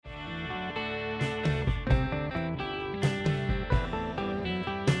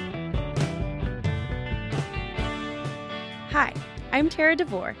Hi, I'm Tara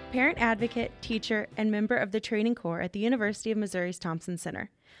DeVore, parent advocate, teacher, and member of the Training Corps at the University of Missouri's Thompson Center.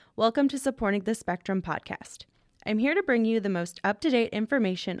 Welcome to Supporting the Spectrum podcast. I'm here to bring you the most up-to-date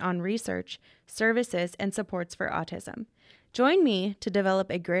information on research, services, and supports for autism. Join me to develop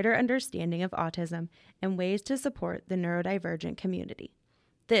a greater understanding of autism and ways to support the neurodivergent community.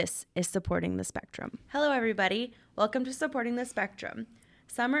 This is Supporting the Spectrum. Hello, everybody. Welcome to Supporting the Spectrum.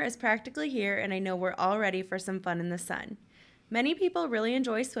 Summer is practically here, and I know we're all ready for some fun in the sun. Many people really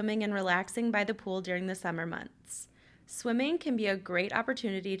enjoy swimming and relaxing by the pool during the summer months. Swimming can be a great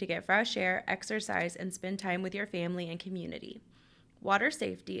opportunity to get fresh air, exercise, and spend time with your family and community. Water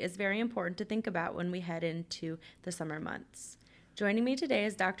safety is very important to think about when we head into the summer months. Joining me today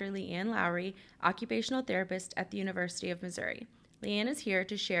is Dr. Leanne Lowry, occupational therapist at the University of Missouri. Leanne is here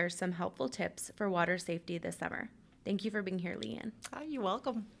to share some helpful tips for water safety this summer. Thank you for being here, Leanne. Oh, you're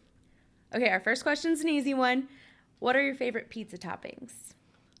welcome. Okay, our first question is an easy one. What are your favorite pizza toppings?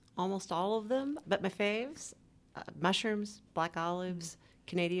 Almost all of them, but my faves, mushrooms, black olives,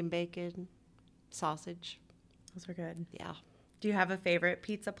 Canadian bacon, sausage. Those are good. Yeah. Do you have a favorite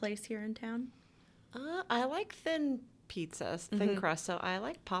pizza place here in town? I like thin pizzas, thin crust, so I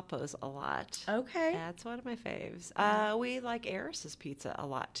like Papa's a lot. Okay. That's one of my faves. We like Eris's pizza a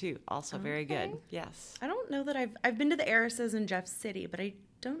lot, too. Also very good. Yes. I don't know that I've been to the Eris's in Jeff City, but I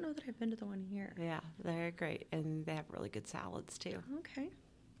don't know that I've been to the one here. Yeah, they're great, and they have really good salads, too. Okay.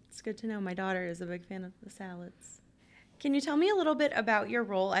 It's good to know. My daughter is a big fan of the salads. Can you tell me a little bit about your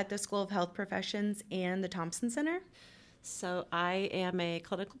role at the School of Health Professions and the Thompson Center? So I am a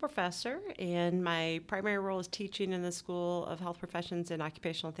clinical professor, and my primary role is teaching in the School of Health Professions and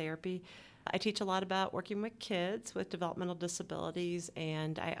Occupational Therapy. I teach a lot about working with kids with developmental disabilities,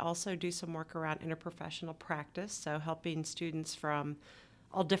 and I also do some work around interprofessional practice, so helping students from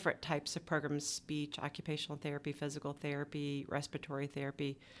all different types of programs: speech, occupational therapy, physical therapy, respiratory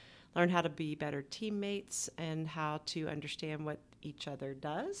therapy, learn how to be better teammates and how to understand what each other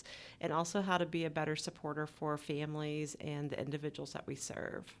does, and also how to be a better supporter for families and the individuals that we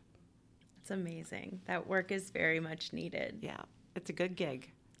serve. That's amazing. That work is very much needed. Yeah, it's a good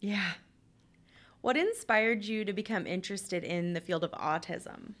gig. Yeah. What inspired you to become interested in the field of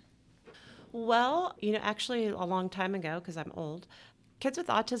autism? Well, actually a long time ago, because I'm old, kids with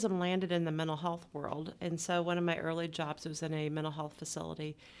autism landed in the mental health world. And so one of my early jobs was in a mental health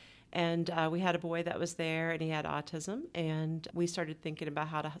facility. And we had a boy that was there, and he had autism. And we started thinking about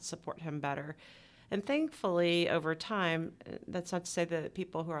how to support him better. And thankfully, over time, that's not to say that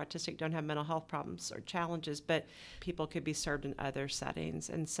people who are autistic don't have mental health problems or challenges, but people could be served in other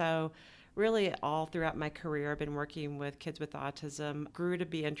settings. And so really all throughout my career, I've been working with kids with autism, grew to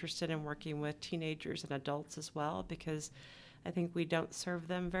be interested in working with teenagers and adults as well, because I think we don't serve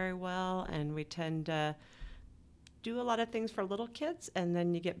them very well, and we tend to do a lot of things for little kids, and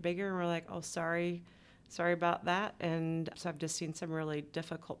then you get bigger and we're like, oh, sorry about that. And so I've just seen some really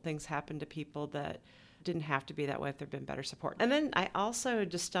difficult things happen to people that didn't have to be that way if there'd been better support. And then I also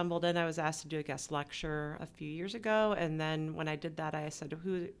just stumbled in. I was asked to do a guest lecture a few years ago, and then when I did that, I said,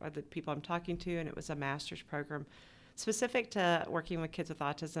 who are the people I'm talking to? And it was a master's program specific to working with kids with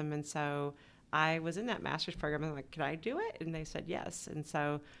autism. And so I was in that master's program. I'm like, can I do it? And they said yes. And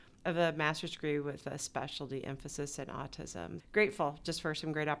so I have a master's degree with a specialty emphasis in autism. Grateful just for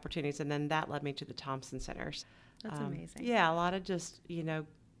some great opportunities. And then that led me to the Thompson Center. That's amazing. Yeah, a lot of just,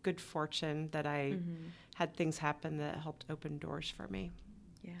 good fortune that I had things happen that helped open doors for me.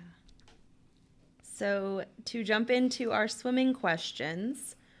 Yeah. So to jump into our swimming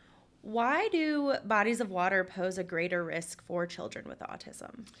questions, why do bodies of water pose a greater risk for children with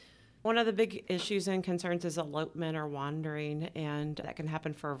autism? One of the big issues and concerns is elopement or wandering, and that can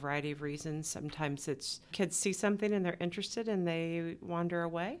happen for a variety of reasons. Sometimes it's kids see something and they're interested and they wander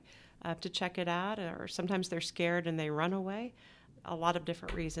away to check it out, or sometimes they're scared and they run away. A lot of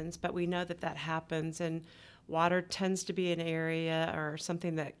different reasons, but we know that happens, and water tends to be an area or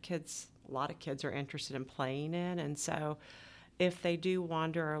something that a lot of kids are interested in playing in, and so if they do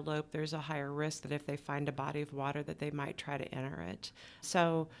wander or elope, there's a higher risk that if they find a body of water that they might try to enter it.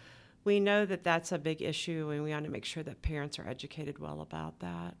 So we know that that's a big issue, and we want to make sure that parents are educated well about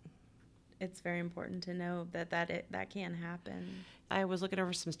that. It's very important to know that can happen. I was looking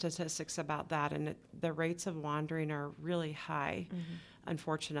over some statistics about that, and the rates of wandering are really high,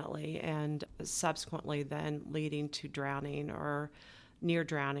 unfortunately, and subsequently then leading to drowning or near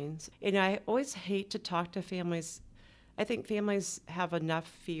drownings. And I always hate to talk to families. I think families have enough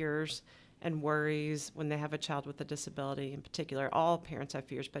fears and worries when they have a child with a disability in particular. All parents have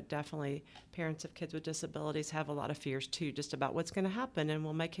fears, but definitely parents of kids with disabilities have a lot of fears too, just about what's going to happen and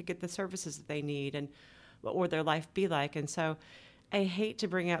will my kid get the services that they need and what would their life be like? And so I hate to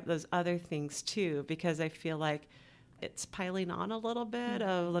bring up those other things too, because I feel like it's piling on a little bit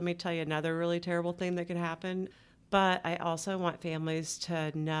of, let me tell you another really terrible thing that could happen. But I also want families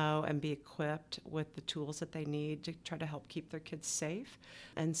to know and be equipped with the tools that they need to try to help keep their kids safe.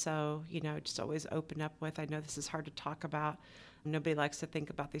 And so, just always open up with, I know this is hard to talk about. Nobody likes to think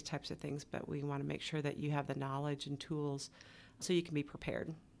about these types of things, but we want to make sure that you have the knowledge and tools so you can be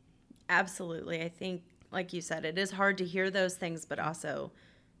prepared. Absolutely. I think, like you said, it is hard to hear those things, but also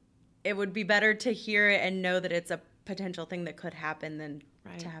it would be better to hear it and know that it's a potential thing that could happen than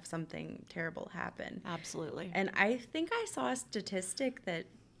to have something terrible happen. Absolutely. And I think I saw a statistic that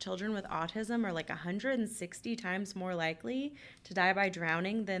children with autism are like 160 times more likely to die by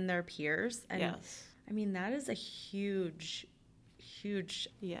drowning than their peers. And yes. I mean, that is a huge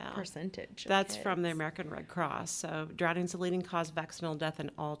percentage. That's from the American Red Cross. So drowning is the leading cause of accidental death in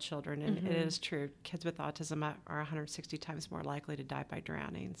all children. And it is true. Kids with autism are 160 times more likely to die by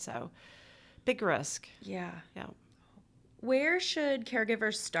drowning. So big risk. Yeah. Yeah. Where should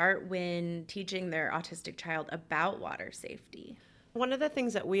caregivers start when teaching their autistic child about water safety? One of the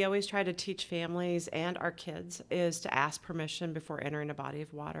things that we always try to teach families and our kids is to ask permission before entering a body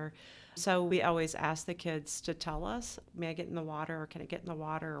of water. So we always ask the kids to tell us, may I get in the water, or can I get in the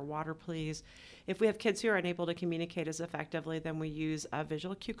water, or water please. If we have kids who are unable to communicate as effectively, then we use a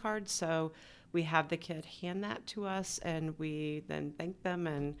visual cue card. So we have the kid hand that to us, and we then thank them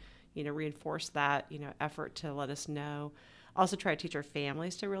and reinforce that effort to let us know. Also try to teach our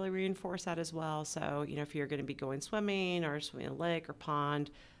families to really reinforce that as well. So, if you're going to be going swimming or swimming in a lake or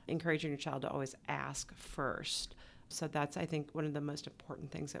pond, encouraging your child to always ask first. So that's, I think, one of the most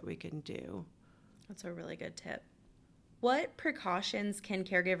important things that we can do. That's a really good tip. What precautions can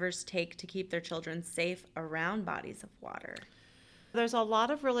caregivers take to keep their children safe around bodies of water? There's a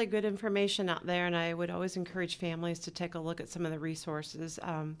lot of really good information out there, and I would always encourage families to take a look at some of the resources.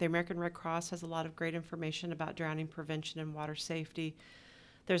 The American Red Cross has a lot of great information about drowning prevention and water safety.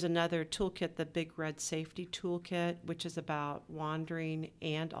 There's another toolkit, the Big Red Safety Toolkit, which is about wandering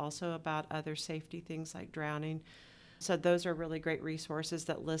and also about other safety things like drowning. So those are really great resources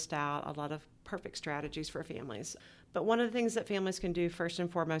that list out a lot of perfect strategies for families. But one of the things that families can do first and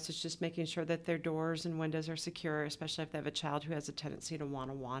foremost is just making sure that their doors and windows are secure, especially if they have a child who has a tendency to want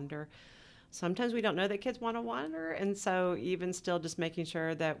to wander. Sometimes we don't know that kids want to wander, and so even still just making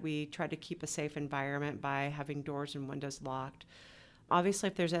sure that we try to keep a safe environment by having doors and windows locked. Obviously,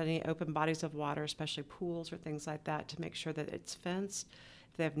 if there's any open bodies of water, especially pools or things like that, to make sure that it's fenced.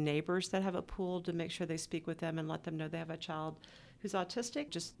 If they have neighbors that have a pool, to make sure they speak with them and let them know they have a child who's autistic,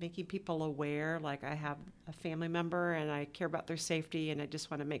 just making people aware, like I have a family member and I care about their safety and I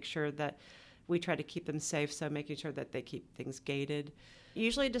just want to make sure that we try to keep them safe, so making sure that they keep things gated.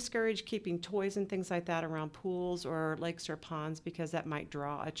 Usually discourage keeping toys and things like that around pools or lakes or ponds because that might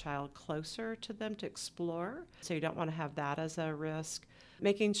draw a child closer to them to explore, so you don't want to have that as a risk.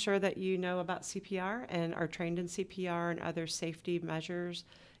 Making sure that you know about CPR and are trained in CPR and other safety measures.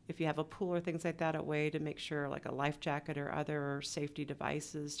 If you have a pool or things like that, a way to make sure, like a life jacket or other safety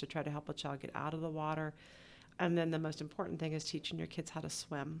devices to try to help a child get out of the water. And then the most important thing is teaching your kids how to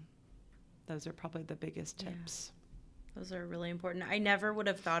swim. Those are probably the biggest tips. Yeah. Those are really important. I never would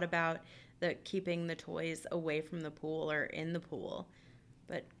have thought about keeping the toys away from the pool or in the pool.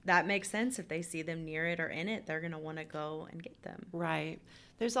 But that makes sense. If they see them near it or in it, they're going to want to go and get them. Right.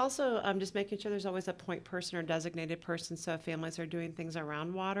 There's also just making sure there's always a point person or designated person. So if families are doing things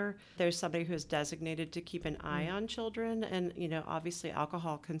around water, there's somebody who is designated to keep an eye on children. And, obviously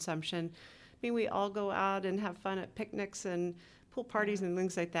alcohol consumption. I mean, we all go out and have fun at picnics and pool parties and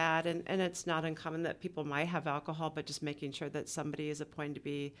things like that. And it's not uncommon that people might have alcohol, but just making sure that somebody is appointed to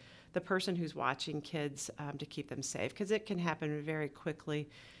be the person who's watching kids to keep them safe, because it can happen very quickly,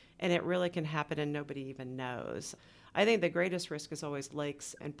 and it really can happen and nobody even knows. I think the greatest risk is always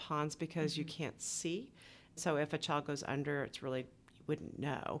lakes and ponds because you can't see. So if a child goes under, it's really, you wouldn't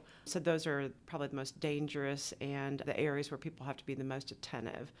know. So those are probably the most dangerous and the areas where people have to be the most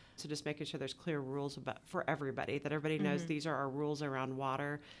attentive. So just making sure there's clear rules for everybody, that everybody knows these are our rules around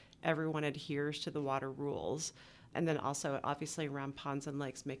water. Everyone adheres to the water rules. And then also, obviously, around ponds and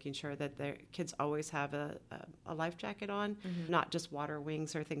lakes, making sure that their kids always have a life jacket on, not just water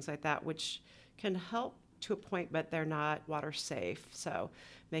wings or things like that, which can help to a point, but they're not water safe. So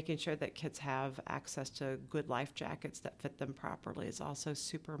making sure that kids have access to good life jackets that fit them properly is also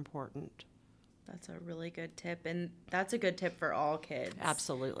super important. That's a really good tip. And that's a good tip for all kids.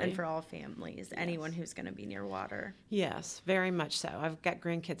 Absolutely. And for all families, anyone who's going to be near water. Yes, very much so. I've got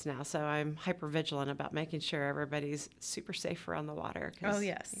grandkids now, so I'm hyper vigilant about making sure everybody's super safe around the water. Oh,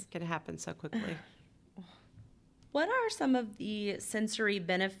 yes. It can happen so quickly. What are some of the sensory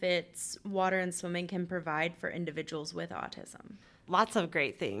benefits water and swimming can provide for individuals with autism? Lots of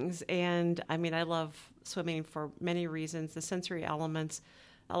great things. And I mean, I love swimming for many reasons. The sensory elements,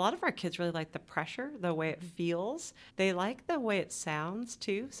 a lot of our kids really like the pressure, the way it feels. They like the way it sounds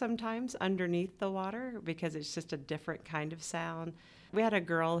too, sometimes underneath the water, because it's just a different kind of sound. We had a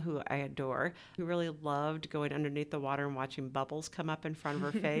girl who I adore who really loved going underneath the water and watching bubbles come up in front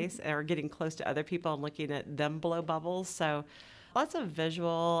of her face or getting close to other people and looking at them blow bubbles. So lots of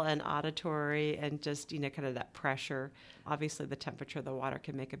visual and auditory and just, kind of that pressure. Obviously, the temperature of the water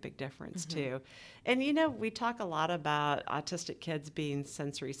can make a big difference too. And, we talk a lot about autistic kids being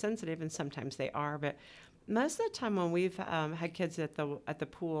sensory sensitive, and sometimes they are, but most of the time when we've had kids at the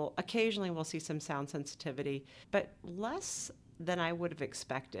pool, occasionally we'll see some sound sensitivity, but less than I would have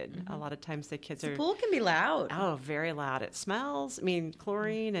expected. A lot of times the kids The pool can be loud. Oh, very loud. It smells. I mean,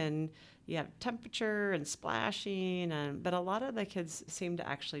 chlorine and you have temperature and splashing. But a lot of the kids seem to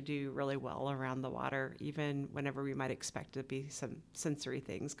actually do really well around the water, even whenever we might expect to be some sensory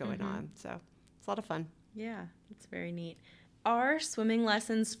things going on. So it's a lot of fun. Yeah, it's very neat. Are swimming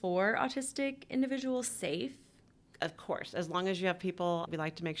lessons for autistic individuals safe? Of course, as long as you have people, we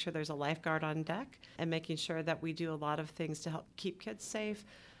like to make sure there's a lifeguard on deck and making sure that we do a lot of things to help keep kids safe.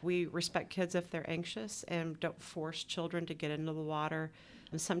 We respect kids if they're anxious and don't force children to get into the water.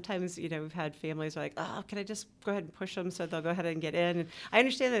 And sometimes, we've had families like, oh, can I just go ahead and push them so they'll go ahead and get in? And I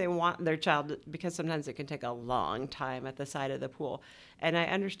understand that they want their child because sometimes it can take a long time at the side of the pool. And I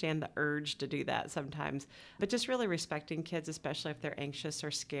understand the urge to do that sometimes. But just really respecting kids, especially if they're anxious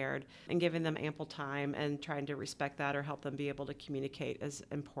or scared, and giving them ample time and trying to respect that or help them be able to communicate is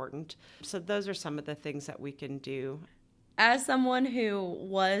important. So those are some of the things that we can do. As someone who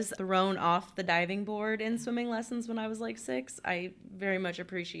was thrown off the diving board in swimming lessons when I was like 6, I very much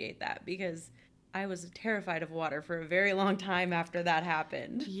appreciate that because I was terrified of water for a very long time after that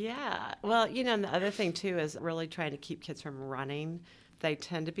happened. Yeah. Well, and the other thing too is really trying to keep kids from running. They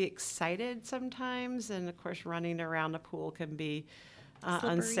tend to be excited sometimes. And of course, running around a pool can be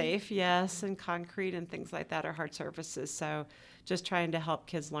unsafe, yes, and concrete and things like that are hard surfaces. So just trying to help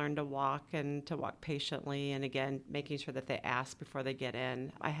kids learn to walk and to walk patiently. And again, making sure that they ask before they get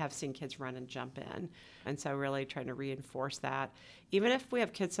in. I have seen kids run and jump in. And so really trying to reinforce that. Even if we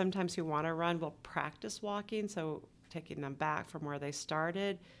have kids sometimes who want to run, we'll practice walking. So taking them back from where they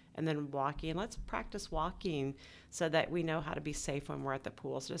started and then walking. Let's practice walking so that we know how to be safe when we're at the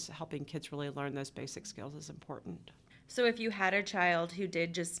pool. So just helping kids really learn those basic skills is important. So if you had a child who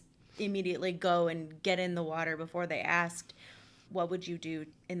did just immediately go and get in the water before they asked, what would you do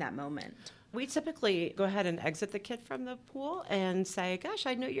in that moment? We typically go ahead and exit the kid from the pool and say, gosh,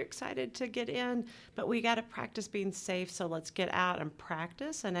 I know you're excited to get in, but we got to practice being safe, so let's get out and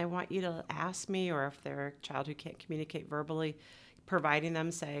practice. And I want you to ask me, or if they're a child who can't communicate verbally, providing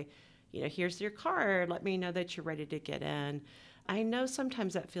them, say, here's your card. Let me know that you're ready to get in. I know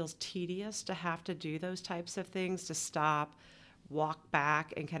sometimes that feels tedious to have to do those types of things, to stop, walk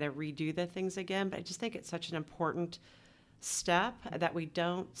back, and kind of redo the things again. But I just think it's such an important step that we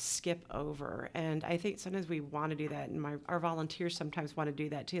don't skip over. And I think sometimes we want to do that, and our volunteers sometimes want to do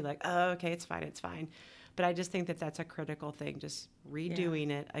that too, like, oh, okay, it's fine. But I just think that that's a critical thing, just redoing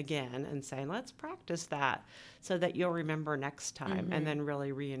it again and saying, let's practice that so that you'll remember next time, and then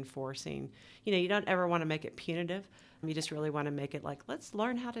really reinforcing. You don't ever want to make it punitive. You just really want to make it like, let's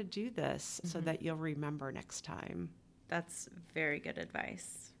learn how to do this so that you'll remember next time. That's very good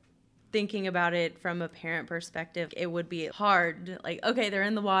advice. Thinking about it from a parent perspective, it would be hard. Like, okay, they're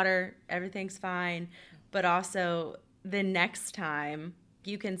in the water, everything's fine. But also the next time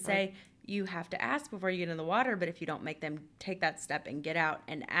you can say, right, you have to ask before you get in the water. But if you don't make them take that step and get out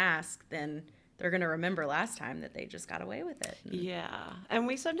and ask, then they're going to remember last time that they just got away with it. Yeah. And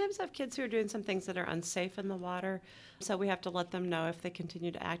we sometimes have kids who are doing some things that are unsafe in the water. So we have to let them know if they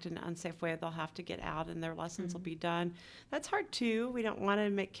continue to act in an unsafe way, they'll have to get out and their lessons will be done. That's hard too. We don't want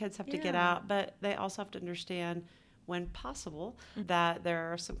to make kids have to get out, but they also have to understand when possible that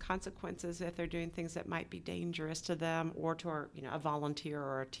there are some consequences if they're doing things that might be dangerous to them or to a volunteer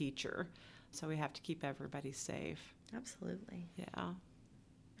or a teacher. So we have to keep everybody safe. Absolutely. Yeah.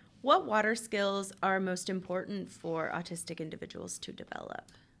 What water skills are most important for autistic individuals to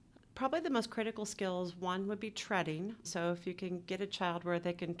develop? Probably the most critical skills, one would be treading. So if you can get a child where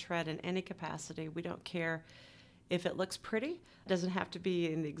they can tread in any capacity, we don't care if it looks pretty. It doesn't have to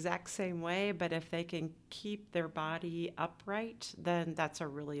be in the exact same way, but if they can keep their body upright, then that's a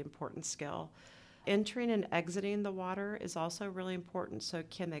really important skill. Entering and exiting the water is also really important. So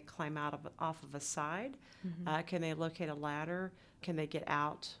can they climb off of a side? Can they locate a ladder? Can they get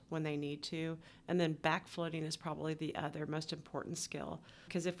out when they need to? And then back floating is probably the other most important skill.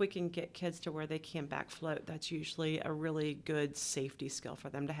 Because if we can get kids to where they can back float, that's usually a really good safety skill for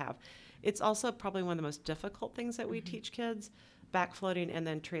them to have. It's also probably one of the most difficult things that we teach kids. Back floating and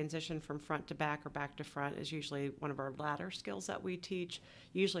then transition from front to back or back to front is usually one of our latter skills that we teach.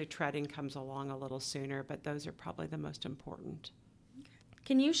 Usually treading comes along a little sooner, but those are probably the most important.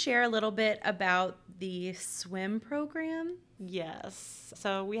 Can you share a little bit about the swim program? Yes.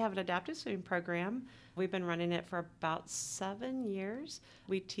 So we have an adaptive swimming program. We've been running it for about 7 years.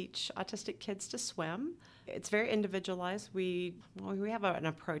 We teach autistic kids to swim. It's very individualized. We have an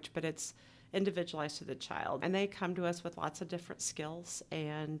approach, but it's individualized to the child. And they come to us with lots of different skills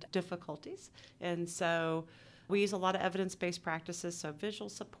and difficulties. And so we use a lot of evidence-based practices, so visual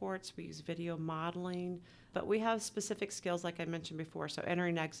supports, we use video modeling, but we have specific skills like I mentioned before, so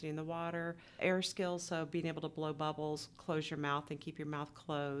entering and exiting the water, air skills, so being able to blow bubbles, close your mouth and keep your mouth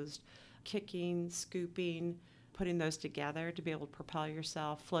closed, kicking, scooping, putting those together to be able to propel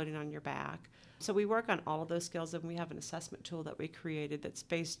yourself, floating on your back. So we work on all of those skills, and we have an assessment tool that we created that's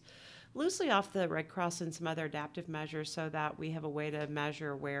based loosely off the Red Cross and some other adaptive measures so that we have a way to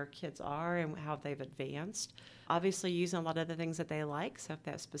measure where kids are and how they've advanced. Obviously using a lot of the things that they like, so if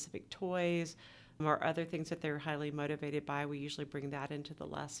they have specific toys or other things that they're highly motivated by, we usually bring that into the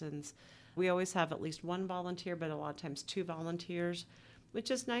lessons. We always have at least one volunteer, but a lot of times 2 volunteers, which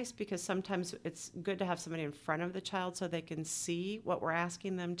is nice because sometimes it's good to have somebody in front of the child so they can see what we're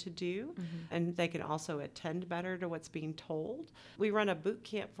asking them to do, and they can also attend better to what's being told. We run a boot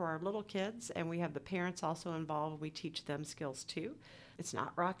camp for our little kids, and we have the parents also involved. We teach them skills too. It's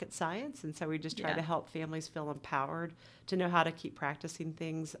not rocket science, and so we just try to help families feel empowered to know how to keep practicing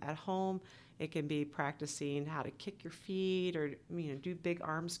things at home. It can be practicing how to kick your feet or do big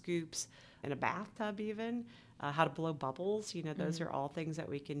arm scoops in a bathtub even. How to blow bubbles, those are all things that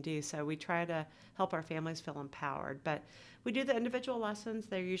we can do. So we try to help our families feel empowered. But we do the individual lessons.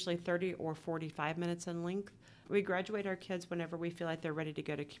 They're usually 30 or 45 minutes in length. We graduate our kids whenever we feel like they're ready to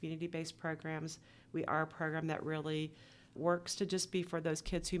go to community-based programs. We are a program that really works to just be for those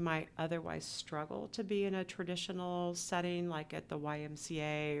kids who might otherwise struggle to be in a traditional setting like at the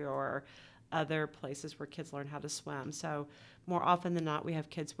YMCA or other places where kids learn how to swim. So more often than not, we have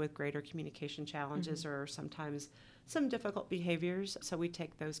kids with greater communication challenges or sometimes some difficult behaviors. So we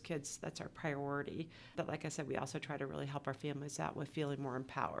take those kids, that's our priority. But like I said, we also try to really help our families out with feeling more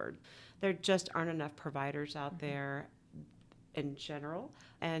empowered. There just aren't enough providers out there in general.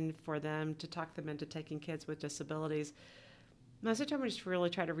 And for them to talk them into taking kids with disabilities, most of the time we just really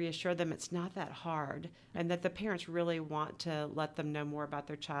try to reassure them it's not that hard and that the parents really want to let them know more about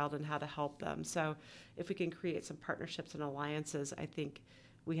their child and how to help them. So if we can create some partnerships and alliances, I think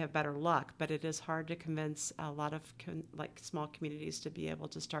we have better luck. But it is hard to convince a lot of small communities to be able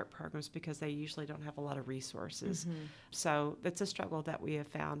to start programs because they usually don't have a lot of resources. So it's a struggle that we have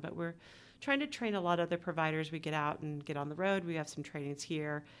found, but we're trying to train a lot of other providers. We get out and get on the road. We have some trainings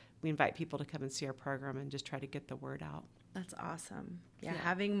here. We invite people to come and see our program and just try to get the word out. That's awesome. Yeah,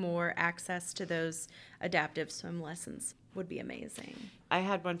 having more access to those adaptive swim lessons would be amazing. I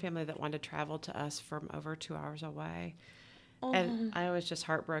had one family that wanted to travel to us from over 2 hours away. And I was just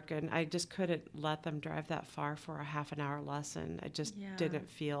heartbroken. I just couldn't let them drive that far for a half an hour lesson. It just didn't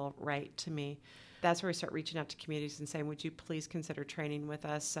feel right to me. That's where we start reaching out to communities and saying, would you please consider training with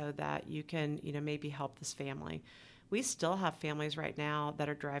us so that you can, maybe help this family. We still have families right now that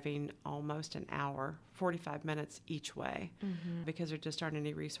are driving almost an hour, 45 minutes each way, because there just aren't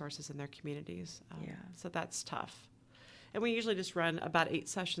any resources in their communities. So that's tough. And we usually just run about 8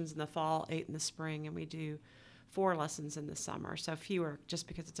 sessions in the fall, 8 in the spring, and we do 4 lessons in the summer. So fewer just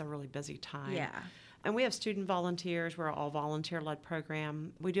because it's a really busy time. Yeah. And we have student volunteers. We're all volunteer-led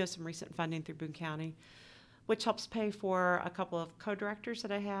program. We do have some recent funding through Boone County, which helps pay for a couple of co-directors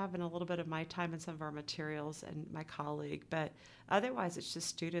that I have and a little bit of my time and some of our materials and my colleague. But otherwise, it's just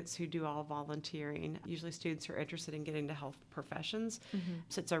students who do all volunteering, usually students who are interested in getting into health professions.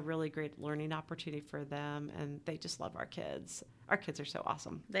 So it's a really great learning opportunity for them, and they just love our kids. Our kids are so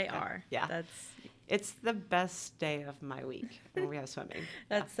awesome. They are. Yeah. It's the best day of my week when we have swimming.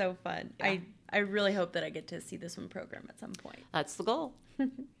 That's so fun. Yeah. I really hope that I get to see the swim program at some point. That's the goal.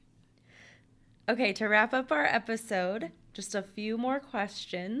 Okay, to wrap up our episode, just a few more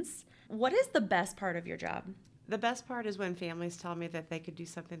questions. What is the best part of your job? The best part is when families tell me that they could do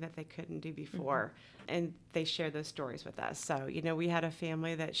something that they couldn't do before, and they share those stories with us. So, we had a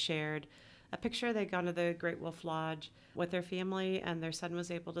family that shared a picture. They'd gone to the Great Wolf Lodge with their family, and their son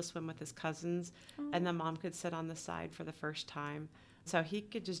was able to swim with his cousins, and the mom could sit on the side for the first time. So he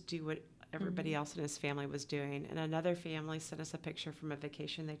could just do what everybody else in his family was doing. And another family sent us a picture from a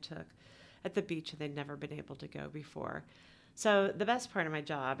vacation they took at the beach and they'd never been able to go before. So the best part of my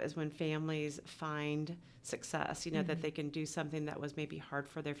job is when families find success, that they can do something that was maybe hard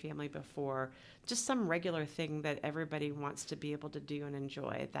for their family before, just some regular thing that everybody wants to be able to do and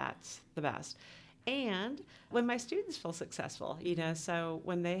enjoy. That's the best. And when my students feel successful, so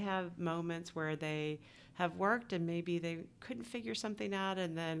when they have moments where they have worked and maybe they couldn't figure something out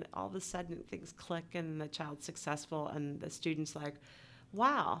and then all of a sudden things click and the child's successful and the student's like,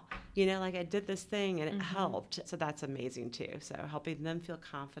 wow, like I did this thing and it helped. So that's amazing too. So helping them feel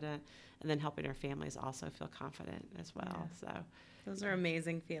confident and then helping our families also feel confident as well. Yeah. So those are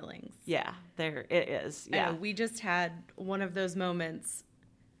amazing feelings. Yeah, there it is. Yeah. We just had one of those moments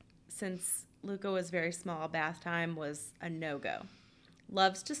since Luca was very small. Bath time was a no-go.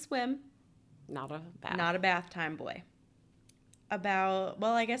 Loves to swim. Not a bath time boy.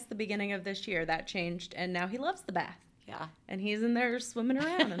 I guess the beginning of this year that changed and now he loves the bath. Yeah. And he's in there swimming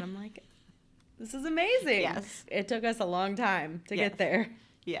around, and I'm like, this is amazing. Yes. It took us a long time to get there.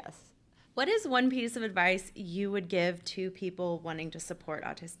 Yes. What is one piece of advice you would give to people wanting to support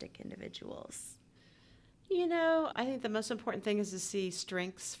autistic individuals? I think the most important thing is to see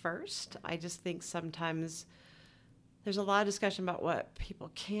strengths first. I just think sometimes there's a lot of discussion about what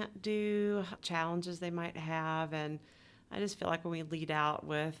people can't do, challenges they might have, and I just feel like when we lead out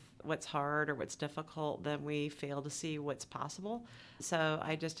with what's hard or what's difficult, then we fail to see what's possible. So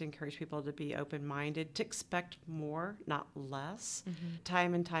I just encourage people to be open-minded, to expect more, not less.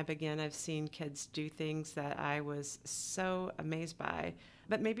 Time and time again, I've seen kids do things that I was so amazed by.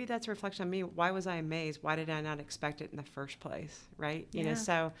 But maybe that's a reflection on me. Why was I amazed? Why did I not expect it in the first place, right?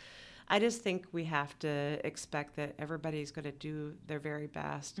 So I just think we have to expect that everybody's going to do their very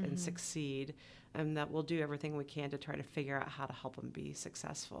best and succeed, and that we'll do everything we can to try to figure out how to help them be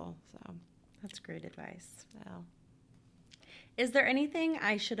successful. So that's great advice. Yeah. Is there anything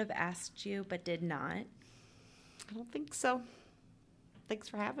I should have asked you but did not? I don't think so. Thanks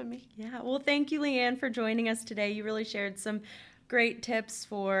for having me. Yeah. Well, thank you, Leanne, for joining us today. You really shared some great tips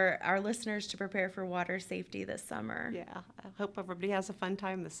for our listeners to prepare for water safety this summer. Yeah. I hope everybody has a fun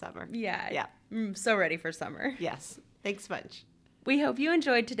time this summer. Yeah. I'm so ready for summer. Yes. Thanks much. We hope you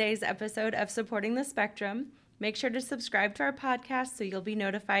enjoyed today's episode of Supporting the Spectrum. Make sure to subscribe to our podcast so you'll be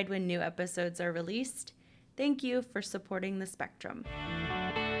notified when new episodes are released. Thank you for supporting the Spectrum.